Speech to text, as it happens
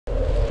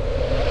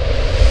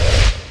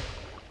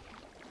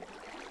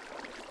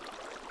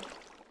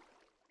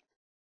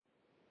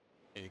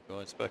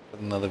Guys, back with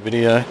another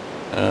video.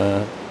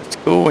 It's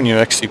cool when you're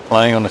actually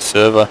playing on a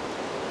server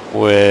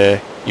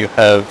where you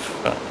have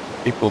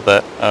people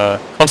that are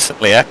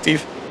constantly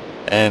active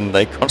and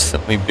they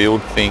constantly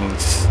build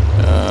things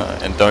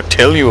and don't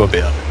tell you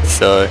about it.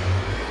 So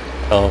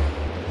I'll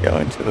go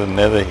into the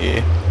nether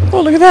here.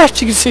 Oh, look at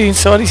that! You can see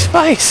inside his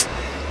face.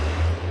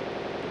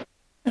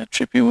 How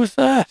trippy was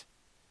that?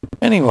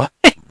 Anyway,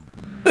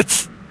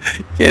 let's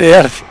get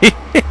out of here.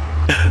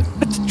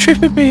 It's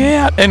tripping me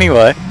out.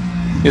 Anyway,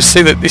 you'll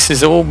see that this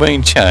has all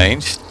been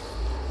changed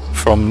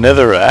from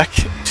netherrack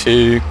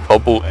to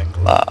cobble and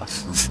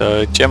glass.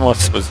 So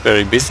Gemous was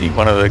very busy,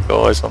 one of the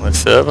guys on the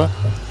server,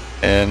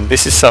 and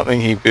this is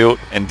something he built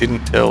and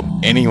didn't tell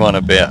anyone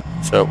about.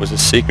 So it was a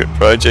secret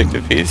project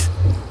of his,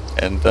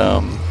 and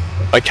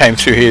I came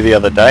through here the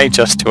other day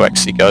just to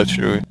actually go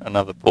through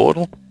another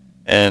portal,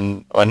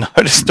 and I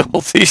noticed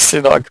all this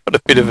and I got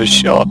a bit of a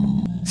shock.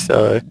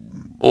 So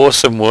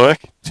awesome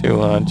work to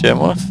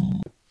Gemous.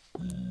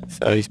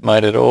 So he's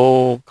made it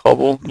all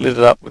cobble, lit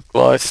it up with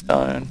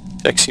glowstone.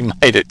 He's actually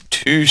made it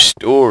 2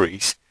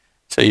 stories.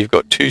 So you've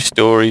got 2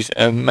 stories,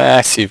 a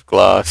massive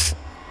glass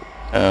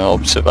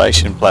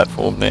observation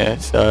platform there.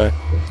 So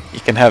you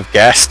can have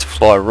gas to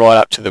fly right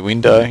up to the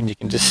window and you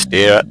can just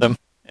stare at them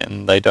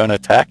and they don't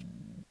attack.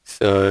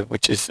 So,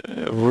 which is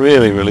a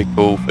really, really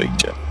cool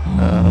feature.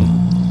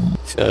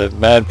 So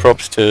mad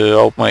props to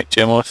old mate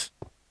Gemous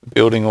for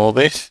building all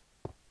this.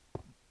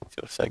 He's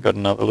also got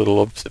another little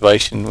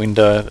observation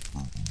window that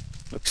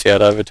looks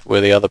out over to where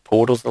the other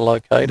portals are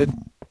located.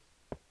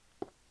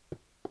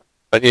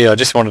 But yeah, I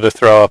just wanted to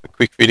throw up a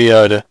quick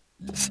video to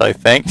say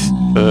thanks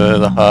for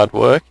the hard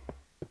work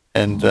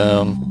and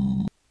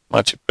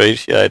much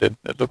appreciated.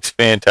 It looks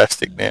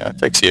fantastic now.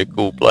 It's actually a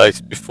cool place.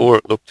 Before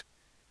it looked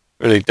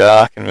really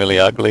dark and really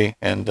ugly,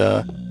 and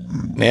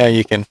now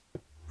you can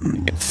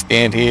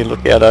stand here,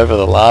 look out over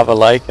the lava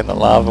lake and the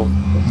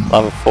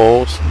lava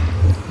falls,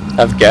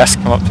 have gas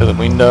come up to the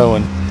window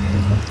and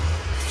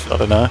I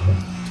don't know,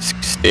 just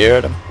stare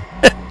at them.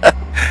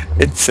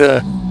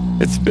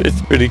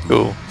 It's pretty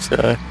cool.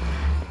 So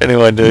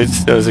anyway,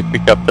 dudes, that was a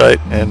quick update,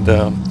 and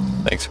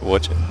thanks for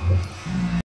watching.